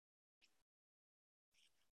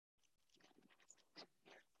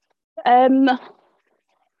Um,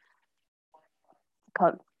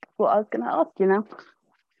 can't. What I was going to ask you now.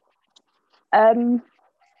 Um,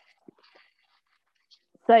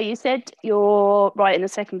 so you said you're writing a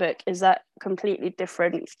second book. Is that completely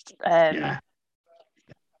different? Yeah.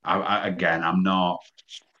 Again, I'm not.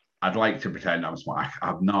 I'd like to pretend I'm smart.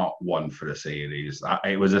 I'm not one for the series.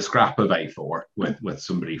 It was a scrap of A4 with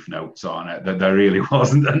some brief notes on it. That there really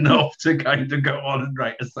wasn't enough to kind of go on and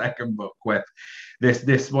write a second book with.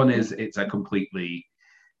 This one is it's a completely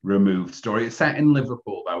removed story. It's set in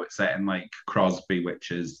Liverpool though. It's set in like Crosby,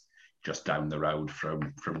 which is just down the road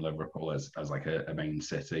from Liverpool as like a main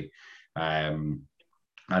city. Um,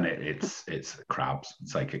 and it's crabs.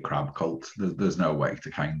 It's like a crab cult. There's no way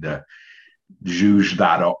to kind of zhuzh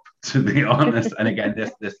that up, to be honest. And again,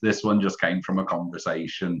 this one just came from a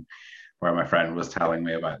conversation where my friend was telling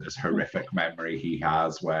me about this horrific memory he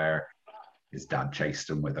has where his dad chased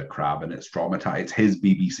him with a crab and it's traumatized. It's his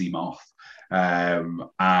BBC moth.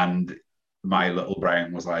 And my little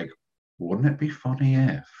brain was like, wouldn't it be funny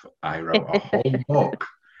if I wrote a whole book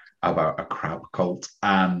about a crab cult?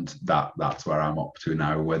 And that's where I'm up to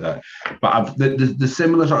now with it. But the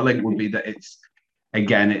similar sort of link would be that it's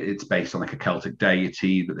based on like a Celtic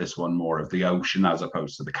deity, but this one more of the ocean as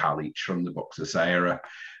opposed to the Calich from the books of Sarah.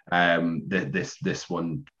 This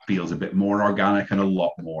one feels a bit more organic and a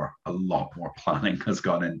lot more planning has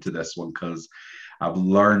gone into this one because I've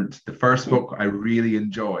learned the first book I really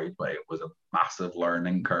enjoyed, but it was a massive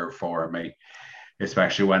learning curve for me,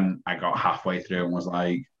 especially when I got halfway through and was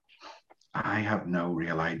like, I have no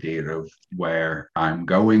real idea of where I'm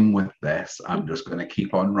going with this. I'm just going to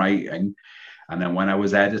keep on writing. And then when I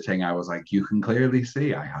was editing, I was like, you can clearly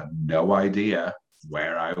see I had no idea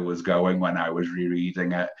where I was going when I was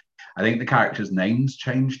rereading it. I think the characters' names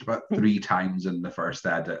changed about 3 times in the first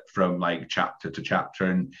edit from like chapter to chapter.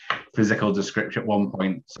 And physical description at one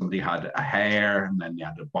point, somebody had a hair and then they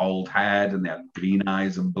had a bald head and they had green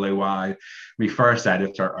eyes and blue eyes. My first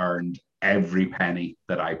editor earned every penny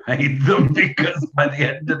that I paid them because by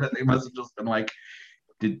the end of it, they must have just been like,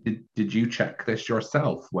 did you check this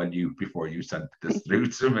yourself when you before you sent this through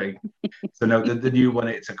to me? So no, the new one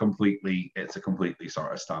it's a completely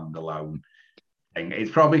sort of standalone thing.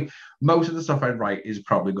 It's probably most of the stuff I write is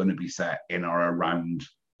probably going to be set in or around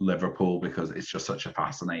Liverpool because it's just such a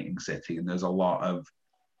fascinating city and there's a lot of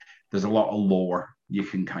lore you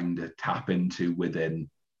can kind of tap into within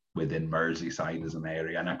Merseyside as an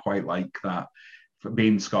area, and I quite like that. For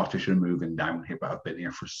being Scottish and moving down here, but I've been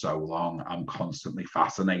here for so long, I'm constantly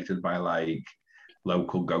fascinated by like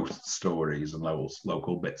local ghost stories and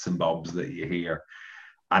local bits and bobs that you hear.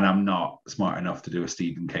 And I'm not smart enough to do a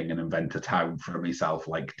Stephen King and invent a town for myself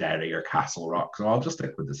like Derry or Castle Rock. So I'll just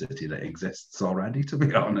stick with the city that exists already, to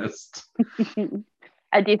be honest. And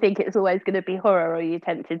do you think it's always going to be horror, or are you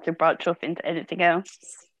tempted to branch off into anything else?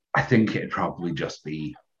 I think it'd probably just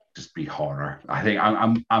be horror. I think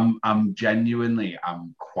I'm genuinely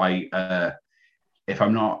I'm quite if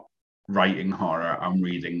I'm not writing horror, I'm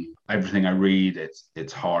reading everything I read.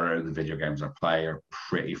 It's horror. The video games I play are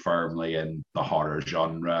pretty firmly in the horror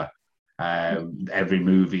genre. Every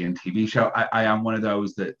movie and TV show, I am one of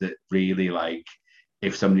those that really like.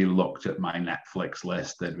 If somebody looked at my Netflix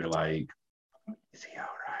list, they'd be like, "Is he all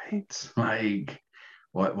right?" Like,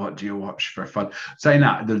 what do you watch for fun? Saying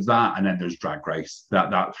that, there's that, and then there's Drag Race.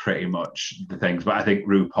 That's pretty much the things. But I think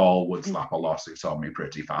RuPaul would slap a lawsuit on me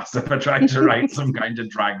pretty fast if I tried to write some kind of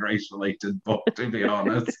Drag Race related book. To be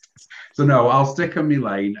honest, so no, I'll stick on my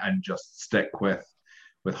lane and just stick with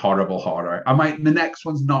horrible horror. I might. The next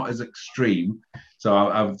one's not as extreme, so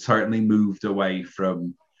I've certainly moved away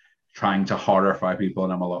from trying to horrify people,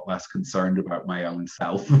 and I'm a lot less concerned about my own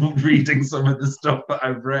self reading some of the stuff that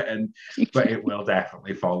I've written, but it will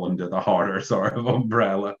definitely fall under the horror sort of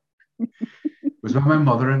umbrella. It was when my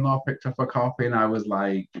mother-in-law picked up a copy and I was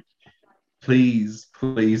like, please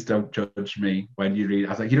don't judge me when you read it.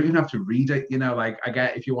 I was like, you don't even have to read it, like I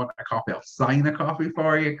get if you want a copy, I'll sign a copy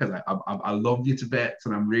for you because I love you to bits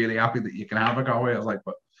and I'm really happy that you can have a copy. I was like,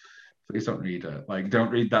 but please don't read it. Like,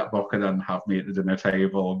 don't read that book and then have me at the dinner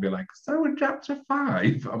table and be like, so in chapter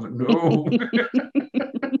 5. I'm like, no.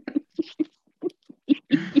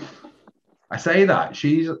 I say that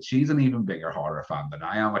she's an even bigger horror fan than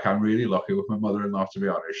I am. Like, I'm really lucky with my mother-in-law, to be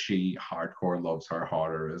honest. She hardcore loves her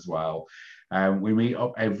horror as well. We meet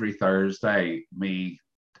up every Thursday. Me,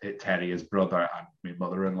 Teddy, his brother, and my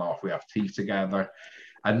mother-in-law. We have tea together.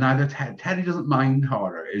 And neither Teddy doesn't mind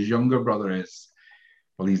horror. His younger brother is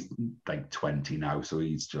well, he's like 20 now, so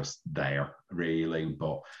he's just there, really.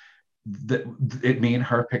 But me and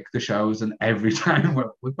her pick the shows, and every time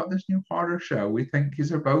we've got this new horror show we think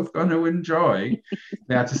you're both going to enjoy.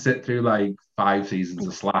 They had to sit through like 5 seasons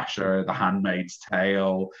of Slasher, The Handmaid's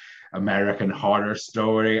Tale, American Horror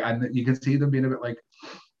Story, and you can see them being a bit like,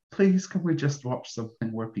 please, can we just watch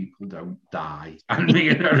something where people don't die? And me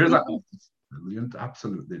and her is like, oh, brilliant,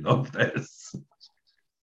 absolutely love this.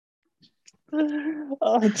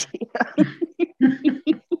 Oh dear.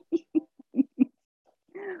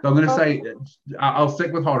 So I'm going to say, I'll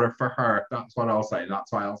stick with horror for her. That's what I'll say.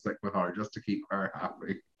 That's why I'll stick with horror, just to keep her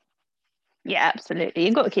happy. Yeah, absolutely.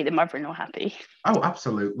 You've got to keep the mother-in-law happy. Oh,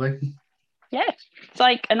 absolutely. Yeah, it's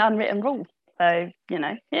like an unwritten rule. So,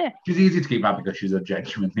 yeah. She's easy to keep happy because she's a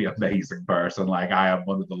genuinely amazing person. Like, I am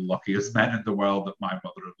one of the luckiest men in the world that my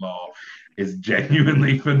mother-in-law is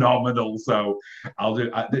genuinely phenomenal. So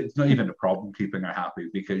it's not even a problem keeping her happy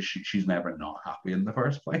because she's never not happy in the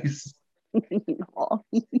first place.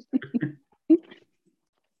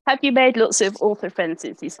 Have you made lots of author friends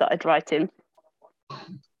since you started writing?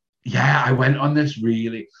 Yeah, I went on this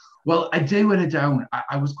really well. I do and I don't.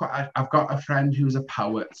 I've got a friend who's a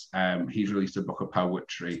poet. He's released a book of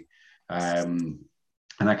poetry, and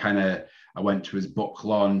I went to his book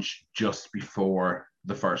launch just before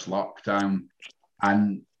the first lockdown,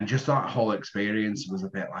 and just that whole experience was a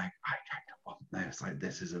bit like, I kind of want this. Like,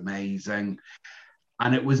 this is amazing.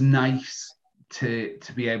 And it was nice to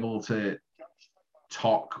be able to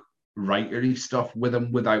talk writery stuff with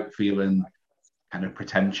them without feeling kind of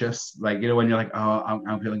pretentious. Like, when you're like, oh,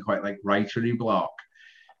 I'm feeling quite like writery block.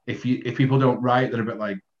 If people don't write, they're a bit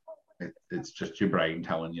like, it's just your brain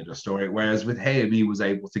telling you the story. Whereas with him, he was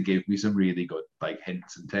able to give me some really good like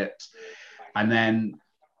hints and tips. And then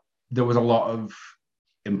there was a lot of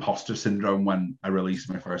imposter syndrome when I released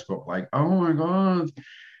my first book. Like, oh my god,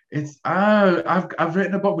 I've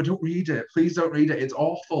written a book, but don't read it. Please don't read it. It's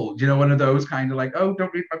awful. One of those kind of like, oh,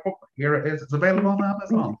 don't read my book. Here it is. It's available on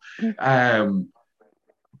Amazon.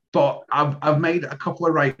 But I've made a couple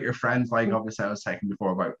of writer friends. Like, obviously I was talking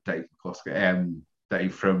before about Dave McCluskey,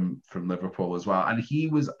 Dave from Liverpool as well, and he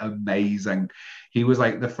was amazing. He was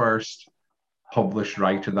like the first published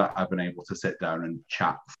writer that I've been able to sit down and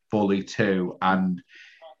chat fully to, and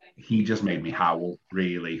he just made me howl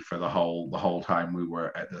really for the whole time we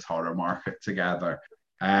were at this horror market together.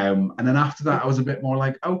 And then after that, I was a bit more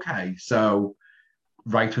like, okay, so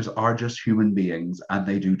writers are just human beings, and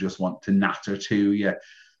they do just want to natter to you.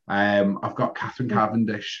 I've got Catherine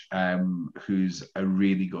Cavendish, who's a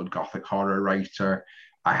really good Gothic horror writer.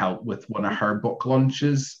 I helped with one of her book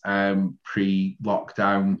launches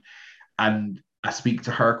pre-lockdown, and I speak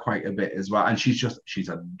to her quite a bit as well. And she's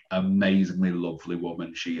an amazingly lovely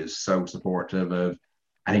woman. She is so supportive of,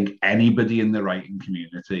 I think, anybody in the writing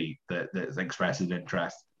community that expresses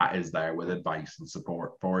interest is there with advice and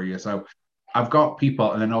support for you. So I've got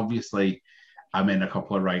people, and then obviously I'm in a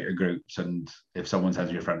couple of writer groups, and if someone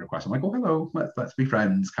sends me a friend request, I'm like, oh, hello, let's be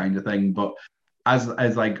friends kind of thing. But as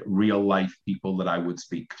like real life people that I would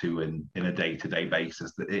speak to in a day-to-day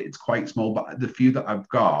basis, it's quite small, but the few that I've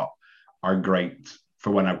got are great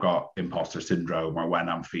for when I've got imposter syndrome, or when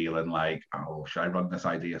I'm feeling like, oh, should I run this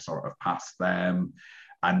idea sort of past them?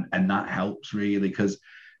 And that helps really, because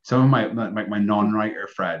some of my non-writer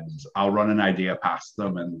friends, I'll run an idea past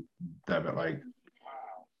them and they're a bit like,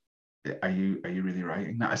 are you really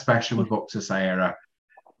writing that? Especially with books of Sarah,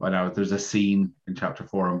 there's a scene in chapter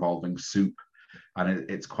 4 involving soup, and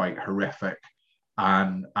it's quite horrific.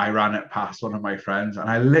 And I ran it past one of my friends, and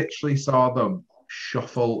I literally saw them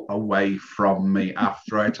shuffle away from me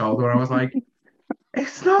after I told them. I was like,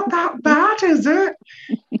 it's not that bad, is it?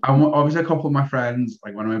 And obviously a couple of my friends,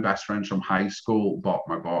 like one of my best friends from high school, bought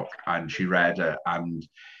my book and she read it, and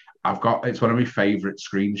it's one of my favorite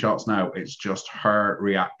screenshots now. It's just her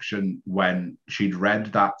reaction when she'd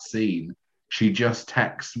read that scene. She just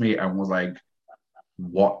texted me and was like,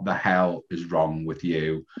 what the hell is wrong with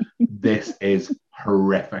you? This is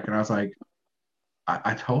horrific. And I was like,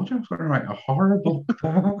 I told you I was going to write a horror book.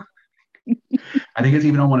 I think it's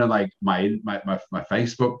even on one of like my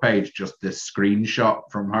Facebook page, just this screenshot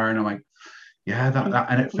from her. And I'm like, yeah, that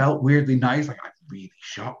and it felt weirdly nice. Like, I've really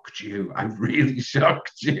shocked you. I've really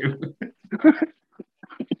shocked you.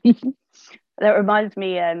 That reminds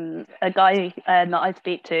me, a guy that I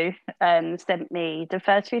speak to sent me the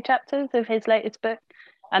first few chapters of his latest book,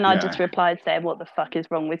 and I just replied saying, what the fuck is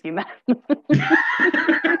wrong with you, man?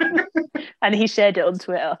 And he shared it on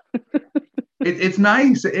Twitter. It's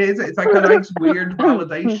nice. It's like a nice weird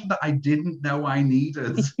validation that I didn't know I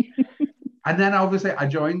needed. And then obviously I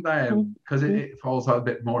joined them because it falls out a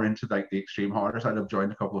bit more into like the extreme horror side. I've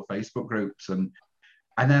joined a couple of Facebook groups, and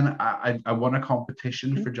And then I won a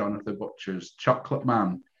competition for Jonathan Butcher's Chocolate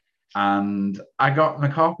Man. And I got my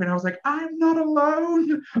copy and I was like, I'm not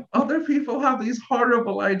alone. Other people have these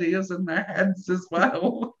horrible ideas in their heads as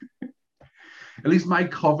well. At least my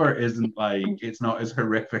cover isn't like, it's not as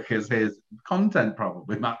horrific as his content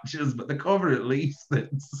probably matches, but the cover at least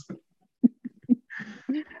it's.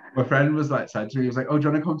 My friend was like, said to me, he was like, oh, do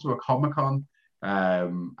you want to come to a Comic-Con?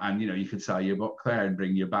 And you could sell your book there and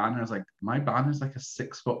bring your banner. I was like, my banner is like a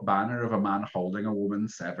 6-foot banner of a man holding a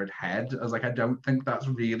woman's severed head. I was like, I don't think that's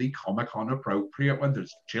really Comic-Con appropriate when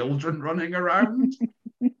there's children running around.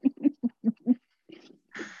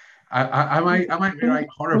 I might be like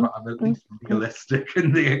horror, but I'm at least realistic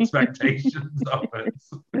in the expectations of it.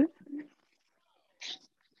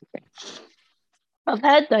 I've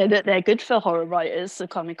heard though that they're good for horror writers, the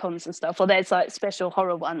Comic Cons and stuff. Or there's like special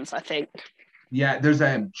horror ones, I think. Yeah, there's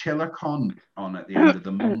a ChillerCon on at the end of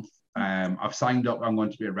the month. I've signed up. I'm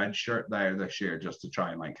going to be a red shirt there this year just to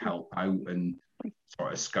try and like help out and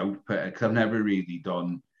sort of scope it because I've never really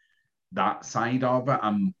done that side of it.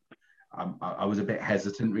 I was a bit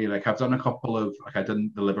hesitant really. Like I've done a couple of like I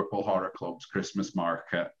did the Liverpool Horror Club's Christmas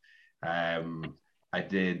market. I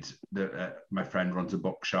did my friend runs a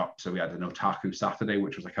bookshop, so we had an Otaku Saturday,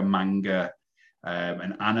 which was like a manga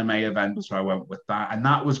an anime event, so I went with that, and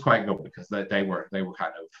that was quite good because they were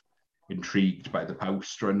kind of intrigued by the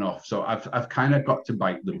poster enough. So I've kind of got to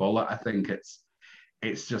bite the bullet. I think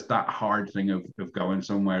it's just that hard thing of going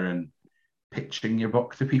somewhere and pitching your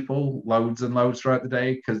book to people loads and loads throughout the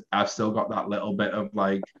day because I've still got that little bit of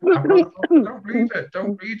like, don't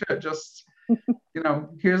read it, just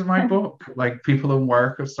here's my book. Like people in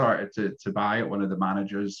work have started to buy it. One of the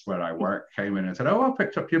managers where I work came in and said, oh, I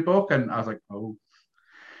picked up your book. And I was like,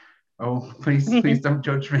 oh, please don't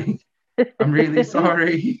judge me. I'm really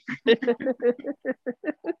sorry.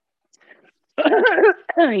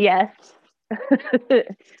 Yes.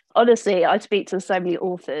 Honestly, I speak to so many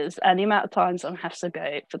authors and the amount of times I have to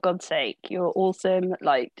go, for God's sake, you're awesome.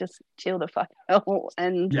 Like, just chill the fuck out.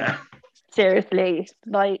 And yeah. Seriously,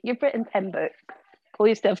 like you've written 10 books. Pull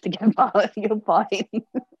yourself together. You're fine.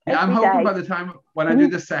 Yeah, I'm hoping by the time when I do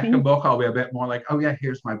the second book, I'll be a bit more like, oh yeah,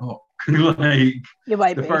 here's my book. Like you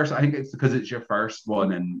might the be. first, I think it's because it's your first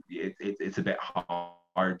one, and it's a bit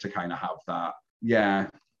hard to kind of have that. Yeah,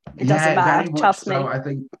 it doesn't matter. Trust me. I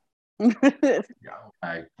think. Yeah,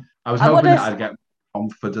 okay. I was hoping that I'd get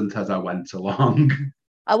confident as I went along.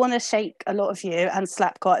 I want to shake a lot of you and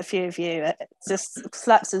slap quite a few of you. Just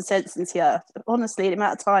slap some sense into you. Honestly, the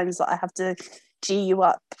amount of times that I have to G you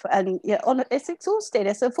up, and it's exhausting.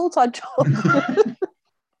 It's a full-time job.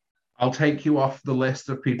 I'll take you off the list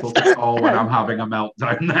of people to call when I'm having a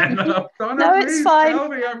meltdown. Then no, it's fine. Tell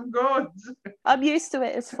me I'm good. I'm used to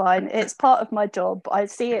it. It's fine. It's part of my job. I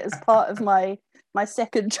see it as part of my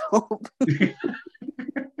second job.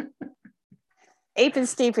 Even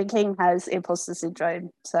Stephen King has imposter syndrome,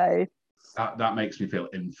 so that makes me feel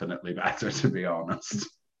infinitely better, to be honest.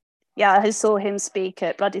 Yeah, I saw him speak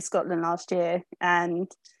at Bloody Scotland last year,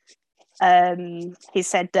 and he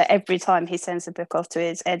said that every time he sends a book off to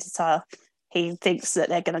his editor, he thinks that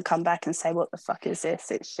they're going to come back and say, "What the fuck is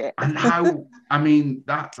this? It's shit." And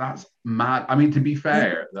that's mad. I mean, to be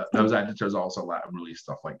fair, those editors also let him release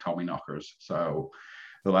stuff like Tommy Knockers, so.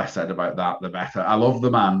 The less said about that, the better. I love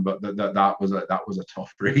the man, but that was a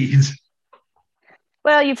tough read.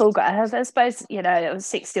 Well, you've all got to have, I suppose, it was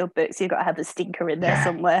 60 odd books. You've got to have a stinker in there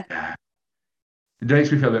somewhere. Yeah. It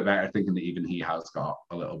makes me feel a bit better thinking that even he has got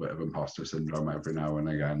a little bit of imposter syndrome every now and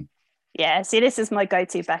again. Yeah, see, this is my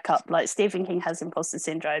go-to backup. Like Stephen King has imposter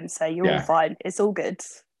syndrome, so you're all fine. It's all good.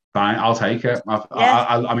 Fine, I'll take it.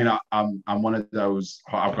 I'm one of those.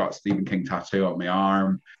 I've got a Stephen King tattoo on my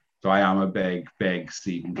arm. So I am a big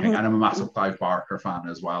Stephen King, and I'm a massive Clive Barker fan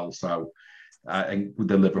as well. So and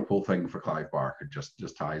the Liverpool thing for Clive Barker just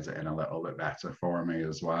ties it in a little bit better for me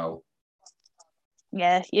as well.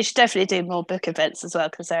 Yeah, you should definitely do more book events as well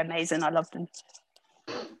because they're amazing. I love them.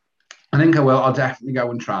 I think I will. I'll definitely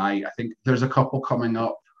go and try. I think there's a couple coming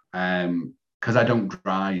up because I don't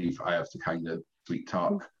drive. I have to kind of sweet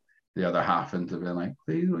talk the other half into being like,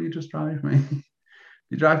 please, will you just drive me?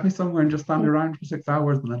 You drive me somewhere and just stand around for 6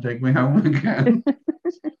 hours and then take me home again.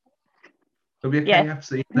 There'll be a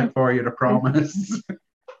KFC in it for you, to promise.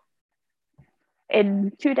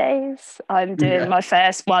 In 2 days, I'm doing my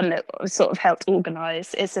first one that was sort of helped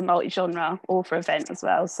organise. It's a multi-genre author event as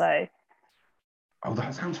well. So,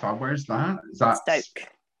 that sounds fun. Where's that? Is that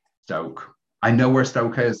Stoke? I know where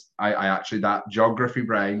Stoke is. I actually, that geography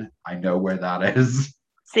brain, I know where that is.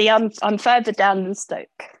 See, I'm further down than Stoke.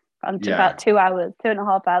 I'm about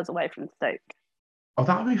 2.5 hours away from Stoke. Oh,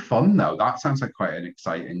 that would be fun though. That sounds like quite an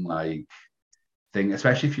exciting like thing,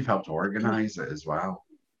 especially if you've helped organize it as well.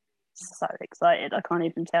 So excited. I can't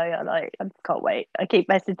even tell you. Like, I can't wait. I keep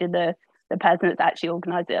messaging the person that's actually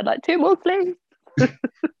organised it. I'm like, two more, please.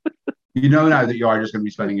 You know now that you are just going to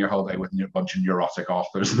be spending your whole day with a bunch of neurotic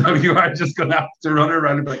authors, though you are just going to have to run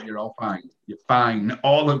around and be like, "You're all fine. You're fine,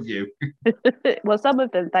 all of you." Well, some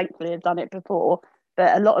of them thankfully have done it before,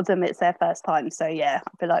 but a lot of them it's their first time. So yeah,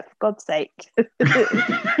 I'd be like, for God's sake,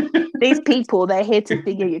 these people, they're here to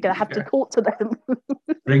see you. You're going to have to talk to them.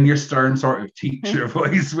 Bring your stern sort of teacher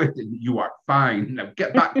voice with it. You are fine. Now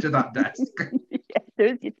get back to that desk. Yeah, do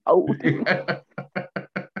as you're told.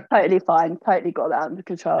 Totally fine. Totally got that under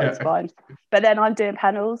control. It's fine. But then I'm doing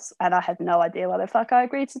panels and I had no idea what the fuck I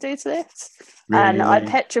agreed to do to this. Really? And I'm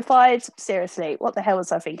petrified. Seriously, what the hell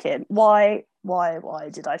was I thinking? Why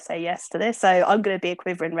did I say yes to this? So I'm going to be a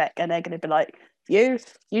quivering wreck and they're going to be like, you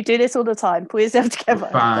do this all the time. Pull yourself together.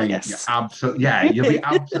 Fine. Yes. Absolutely. Yeah, you'll be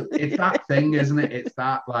absolutely. It's that thing, isn't it? It's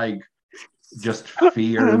that like just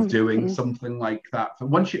fear of doing something like that. But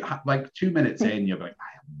once you like 2 minutes in, you're like,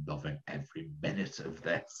 I am loving every minute of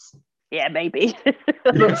this. Yeah, maybe.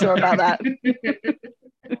 I'm not sure about that.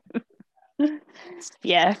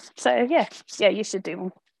 Yeah. So yeah, you should do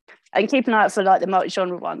them. And keep an eye out for like the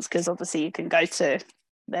multi-genre ones, because obviously you can go to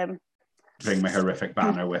them. Bring my horrific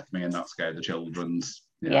banner with me and not scare the children's.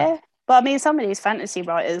 Yeah. But I mean, some of these fantasy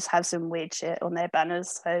writers have some weird shit on their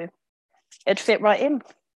banners, so it'd fit right in.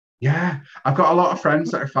 Yeah, I've got a lot of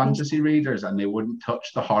friends that are fantasy readers and they wouldn't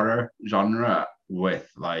touch the horror genre with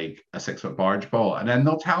like a 6 foot barge pole. And then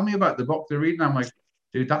they'll tell me about the book they're reading. I'm like,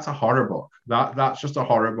 dude, that's a horror book. That's just a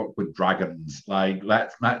horror book with dragons. Like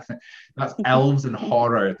that's elves and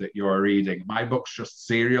horror that you're reading. My book's just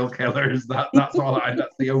serial killers. That's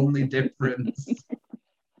the only difference.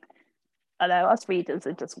 I know, us readers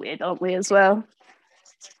are just weird, aren't we, as well?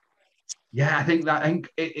 Yeah, I think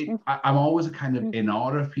I'm always a kind of in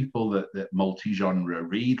awe of people that multi-genre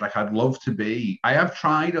read. Like I'd love to be. I have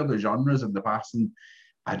tried other genres in the past, and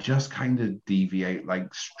I just kind of deviate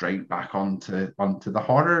like straight back onto the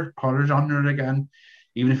horror genre again.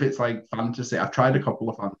 Even if it's like fantasy, I've tried a couple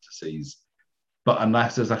of fantasies, but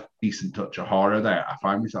unless there's a decent touch of horror there, I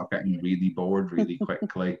find myself getting really bored really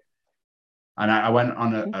quickly. And I went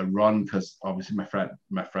on a run because obviously my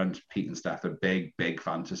friends Pete and Steph are big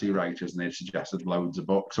fantasy writers, and they've suggested loads of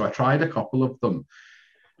books. So I tried a couple of them,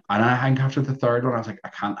 and I think after the third one, I was like, I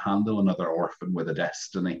can't handle another orphan with a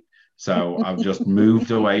destiny. So I've just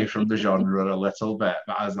moved away from the genre a little bit.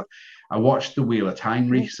 But I watched The Wheel of Time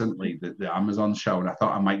recently, the Amazon show, and I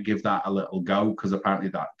thought I might give that a little go because apparently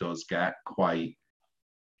that does get quite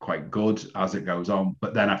good as it goes on.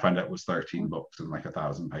 But then I found out it was 13 books and like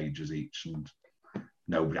 1,000 pages each, and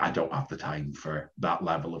no, I don't have the time for that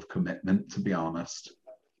level of commitment, to be honest.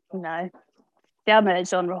 No. Yeah, I'm a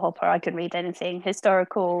genre hopper. I can read anything: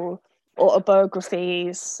 historical,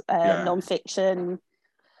 autobiographies, non-fiction,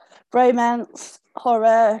 romance,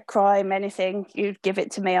 horror, crime, anything. You give it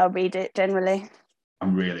to me, I'll read it generally.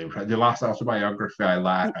 I'm really impressed. The last autobiography I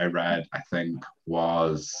read, I think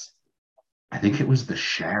it was the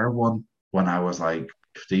Cher one when I was like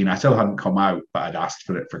 15. I still hadn't come out, but I'd asked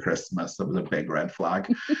for it for Christmas. That was a big red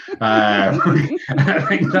flag. I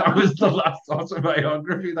think that was the last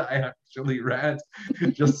autobiography that I actually read.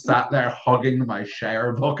 Just sat there hugging my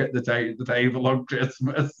Cher book at the table on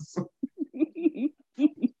Christmas.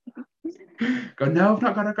 Go, no, I've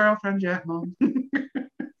not got a girlfriend yet, Mum.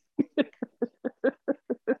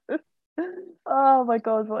 Oh my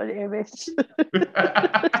God, what an image.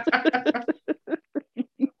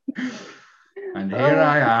 And here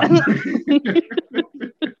I am.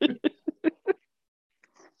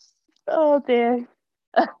 Oh dear.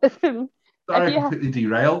 Sorry, I completely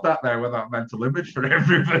derailed that there with that mental image for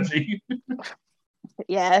everybody.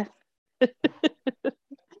 Yeah.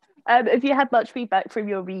 Have you had much feedback from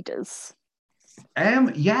your readers?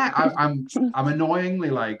 Yeah, I'm annoyingly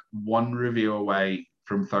like one review away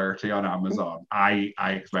from 30 on Amazon. I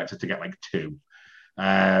expected to get like 2.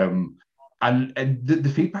 And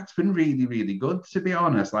the feedback's been really, really good, to be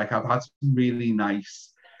honest. Like I've had some really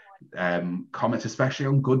nice comments, especially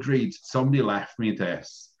on Goodreads. Somebody left me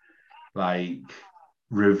this like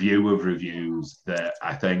review of reviews that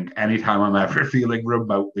I think anytime I'm ever feeling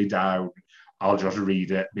remotely down, I'll just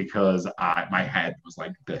read it because my head was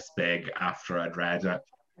like this big after I'd read it.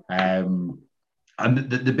 And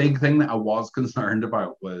the big thing that I was concerned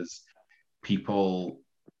about was people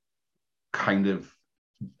kind of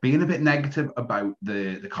being a bit negative about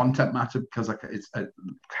the content matter because like it's a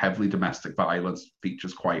heavily domestic violence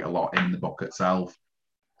features quite a lot in the book itself.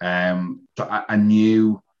 So I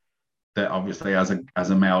knew that obviously as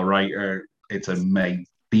a male writer, it's a main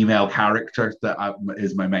female character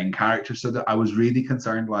is my main character. So that I was really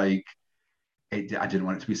concerned, like I didn't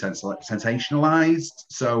want it to be sensationalized.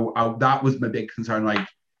 So that was my big concern. Like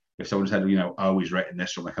if someone said, oh, he's written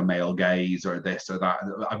this from like a male gaze or this or that,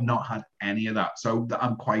 I've not had any of that. So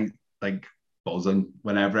I'm quite like buzzing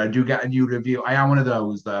whenever I do get a new review. I am one of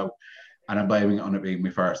those though, and I'm blaming it on it being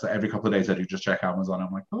me first. So every couple of days I do just check Amazon.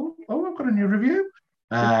 I'm like, oh, I've got a new review.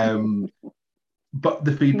 But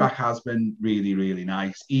the feedback has been really, really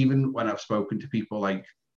nice. Even when I've spoken to people, like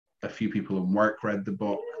a few people in work read the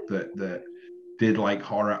book that did like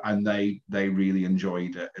horror, and they really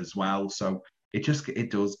enjoyed it as well. So it does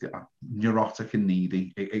get neurotic and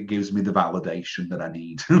needy. It gives me the validation that I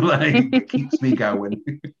need. Like it keeps me going.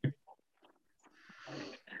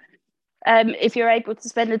 If you're able to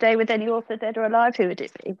spend a day with any author, dead or alive, who would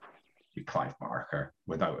it be? Clive Barker,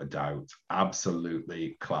 without a doubt.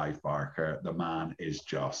 Absolutely, Clive Barker. The man is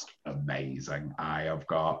just amazing. I have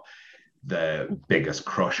got the biggest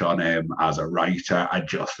crush on him as a writer. I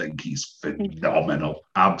just think he's phenomenal.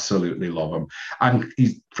 Absolutely love him. And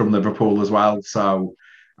he's from Liverpool as well. So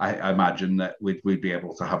I imagine that we'd be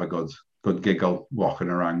able to have a good giggle walking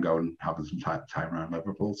around, going, having some time around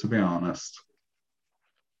Liverpool, to be honest.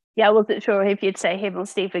 Yeah, I wasn't sure if you'd say him or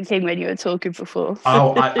Stephen King when you were talking before.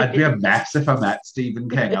 Oh, I'd be a mess if I met Stephen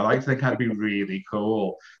King. I like to think I'd be really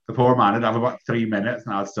cool. The poor man would have about 3 minutes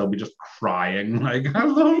and I'd still be just crying, like, I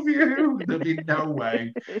love you. There'd be no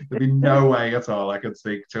way. There'd be no way at all I could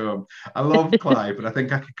speak to him. I love Clive, but I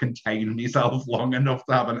think I could contain myself long enough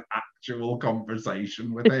to have an actual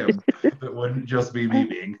conversation with him that wouldn't just be me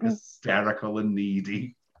being hysterical and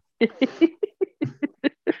needy.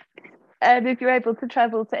 If you're able to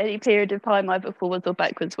travel to any period of time, either forwards or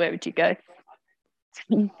backwards, where would you go?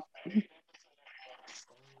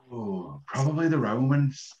 Oh, probably the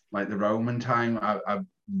Romans, like the Roman time. I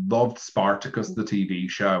loved Spartacus, the TV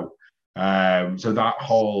show. So that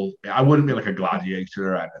whole, I wouldn't be like a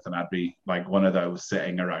gladiator or anything. I'd be like one of those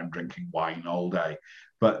sitting around drinking wine all day.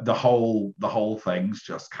 But the whole thing's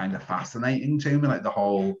just kind of fascinating to me, like the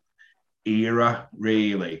whole era,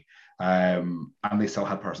 really. And they still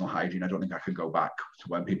had personal hygiene. I don't think I could go back to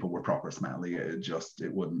when people were proper smelly. It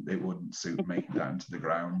wouldn't suit me down to the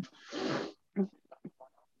ground.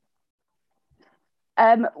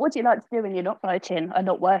 What do you like to do when you're not writing and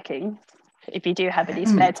not working? If you do have any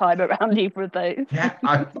spare time around either of those. Yeah,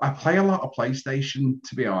 I play a lot of PlayStation,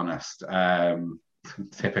 to be honest.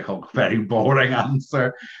 Typical, very boring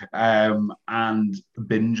answer. And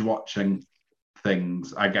binge watching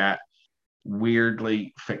things. I get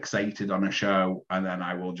weirdly fixated on a show and then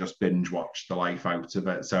I will just binge watch the life out of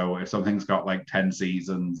it. So if something's got like 10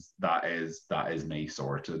 seasons, that is me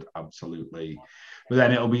sorted, absolutely. But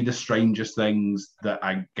then it'll be the strangest things that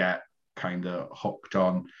I get kind of hooked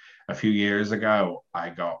on. A few years ago, I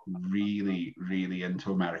got really, really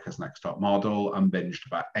into America's Next Top Model and binged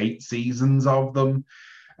about 8 seasons of them.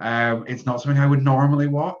 It's not something I would normally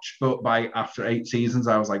watch, but after 8 seasons,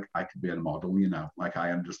 I was like, I could be a model, like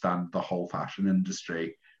I understand the whole fashion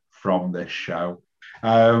industry from this show.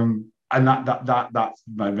 And that's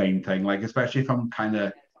my main thing. Like, especially if I'm kind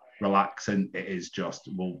of relaxing, it is just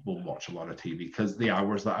we'll watch a lot of TV because the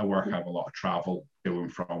hours that I work, I have a lot of travel to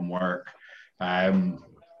and from work.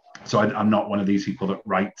 So I'm not one of these people that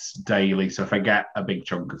writes daily. So if I get a big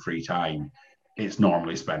chunk of free time, it's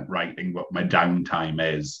normally spent writing, but my downtime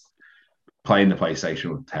is playing the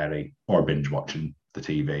PlayStation with Terry or binge watching the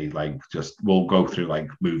TV. Like, just we'll go through like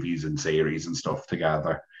movies and series and stuff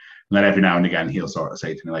together. And then every now and again, he'll sort of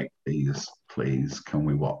say to me, like, please, can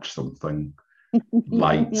we watch something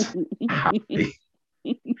light, happy?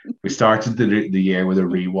 We started the year with a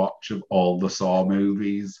rewatch of all the Saw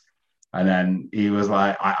movies. And then he was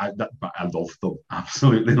like, I loved them,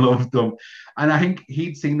 absolutely loved them. And I think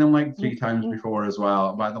he'd seen them like 3 times before as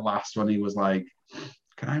well. By the last one, he was like,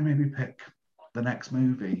 can I maybe pick the next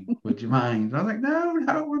movie? Would you mind? And I was like, no,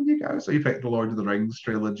 on you go. So he picked the Lord of the Rings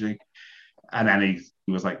trilogy. And then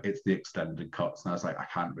he was like, it's the extended cuts. And I was like, I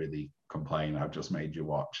can't really complain. I've just made you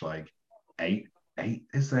watch like 8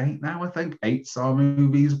 now, I think. 8 Saw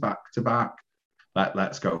movies back to back.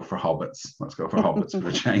 Let's go for Hobbits. Let's go for Hobbits for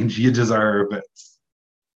a change. You deserve it.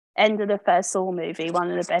 End of the first Saw movie,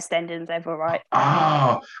 one of the best endings ever, right?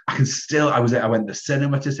 Oh, I went to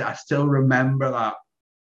cinema to see. I still remember that.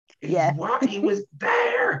 Yeah. What? He was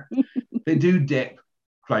there. They do dip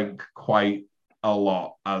like quite a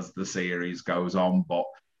lot as the series goes on, but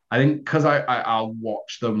I think because I'll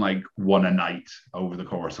watch them like one a night over the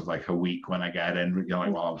course of like a week when I get in,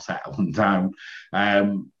 like while I'm settling down.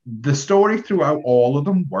 The story throughout all of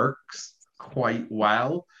them works quite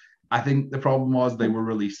well. I think the problem was they were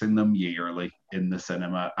releasing them yearly in the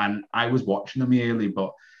cinema, and I was watching them yearly,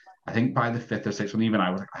 but I think by the fifth or sixth one, even I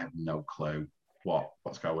was like, I have no clue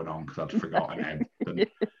what's going on because I'd forgotten everything.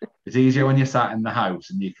 It's easier when you're sat in the house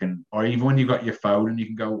and you can, or even when you got your phone and you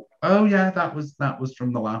can go, oh yeah, that was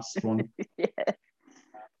from the last one.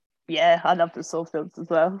 Yeah, I love the Saw films as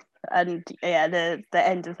well. And yeah, the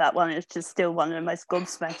end of that one is just still one of the most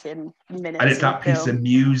gobsmacking minutes. And it's that piece of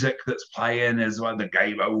music that's playing as well, the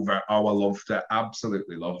game over. Oh, I loved it.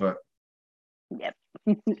 Absolutely love it. Yep.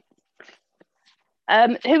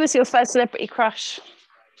 Who was your first celebrity crush?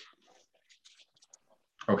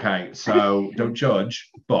 Okay, so don't judge,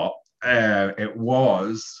 but it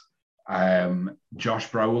was Josh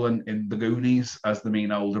Brolin in The Goonies as the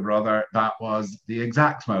mean older brother. That was the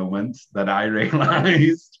exact moment that I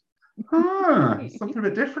realised, something a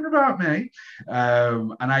bit different about me.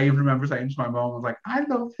 And I even remember saying to my mom, I was like, I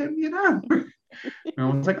love him, you know. And I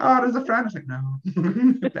was like, oh, there's a friend. I was like, no,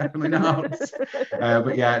 definitely not.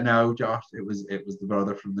 But yeah, no, Josh, it was the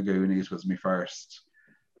brother from The Goonies was my first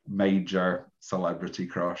major celebrity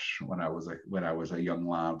crush when I was a young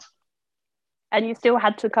lad. And you still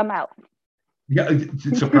had to come out? Yeah,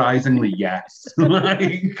 surprisingly, yes.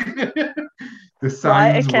 Like the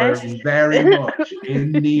signs were very much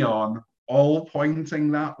in neon, all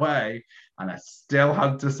pointing that way, and I still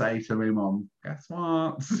had to say to my mum, "Guess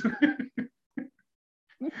what?"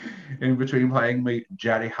 In between playing me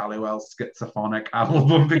Jerry Halliwell's Schizophonic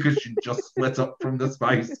album because she just split up from the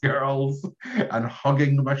Spice Girls and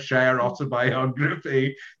hugging my Cher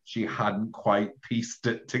autobiography, she hadn't quite pieced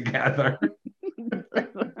it together.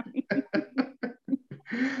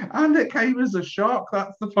 And it came as a shock.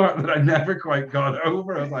 That's the part that I never quite got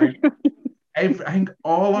over. I was like, I think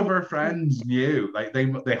all of her friends knew, like they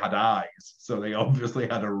had eyes, so they obviously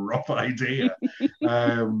had a rough idea.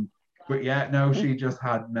 But yeah, no, she just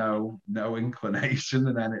had no inclination,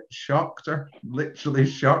 and then it shocked her, literally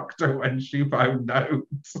shocked her when she found out.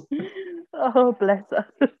 Oh, bless her.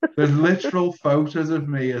 There's literal photos of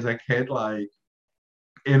me as a kid, like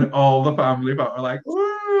in all the family, but we're like,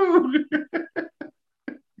 woo!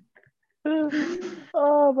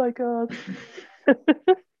 Oh my God.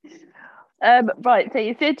 Right, so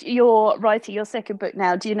you said you're writing your second book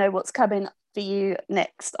now. Do you know what's coming for you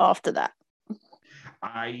next after that?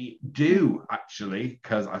 I do actually,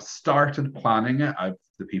 because I started planning it.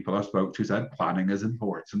 The people I spoke to said planning is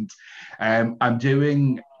important. I'm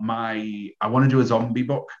doing I want to do a zombie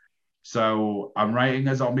book. So I'm writing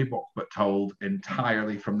a zombie book, but told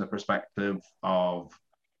entirely from the perspective of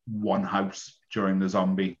one house during the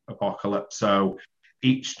zombie apocalypse. So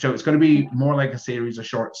it's going to be more like a series of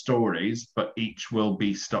short stories, but each will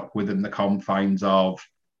be stuck within the confines of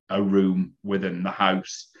a room within the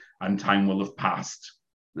house, and time will have passed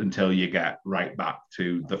until you get right back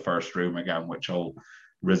to the first room again, which will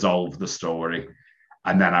resolve the story.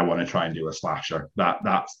 And then I want to try and do a slasher.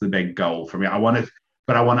 That's the big goal for me. I want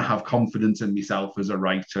to have confidence in myself as a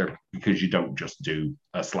writer, because you don't just do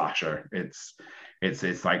a slasher. It's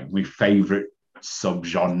like my favorite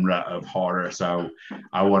subgenre of horror. So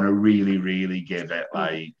I want to really, really give it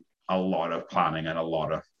like a lot of planning and a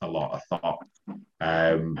lot of thought.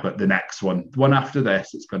 But the next one after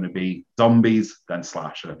this, it's going to be zombies, then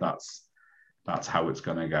slasher. That's how it's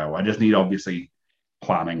going to go. I just need obviously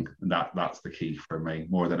planning, and that's the key for me,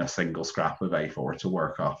 more than a single scrap of A4 to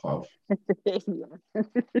work off of.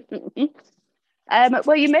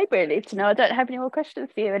 Well, you may really to know. I don't have any more questions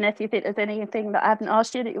for you, unless you think there's anything that I haven't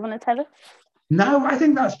asked you that you want to tell us. No, I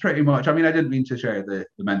think that's pretty much. I mean, I didn't mean to share the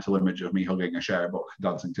mental image of me hugging a Cher book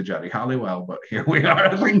dancing to Jerry Halliwell, but here we are.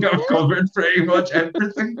 I think I've covered pretty much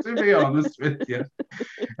everything, to be honest with you.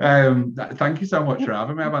 Thank you so much for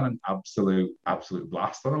having me. I've had an absolute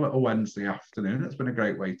blast on a little Wednesday afternoon. It's been a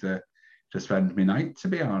great way to spend my night, to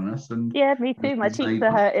be honest. And yeah, me too. My cheeks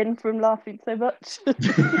are hurting from laughing so much.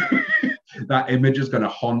 That image is going to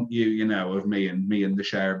haunt you, you know, of me and the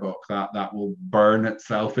Cher book. That will burn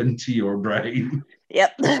itself into your brain.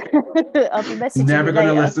 Yep. I'll be messaging Never going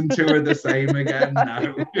to later. listen to her the same again.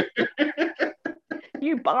 No.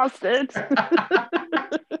 You bastard.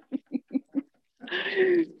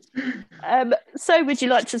 So would you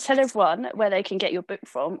like to tell everyone where they can get your book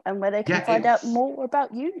from and where they can find out more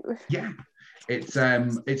about you? Yeah. It's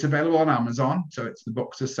available on Amazon. So it's The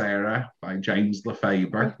Books of Sarah by James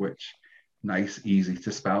Lefebvre, which nice, easy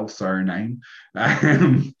to spell surname.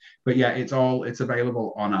 But yeah, it's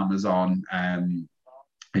available on Amazon.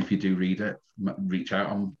 If you do read it, reach out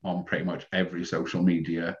on pretty much every social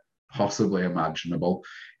media possibly imaginable,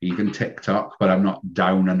 even TikTok, but I'm not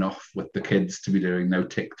down enough with the kids to be doing no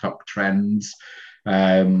TikTok trends.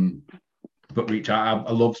 but reach out.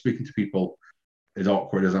 I love speaking to people. As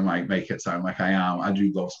awkward as I might make it sound like I am, I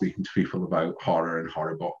do love speaking to people about horror and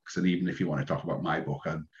horror books. And even if you want to talk about my book,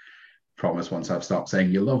 I promise once I've stopped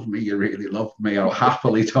saying you love me, you really love me, I'll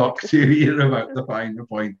happily talk to you about the finer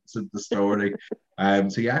points of the story.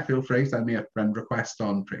 So yeah, feel free, send me a friend request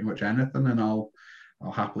on pretty much anything, and I'll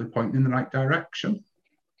happily point you in the right direction.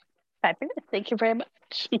 Fabulous. Thank you very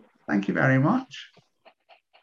much. Thank you very much.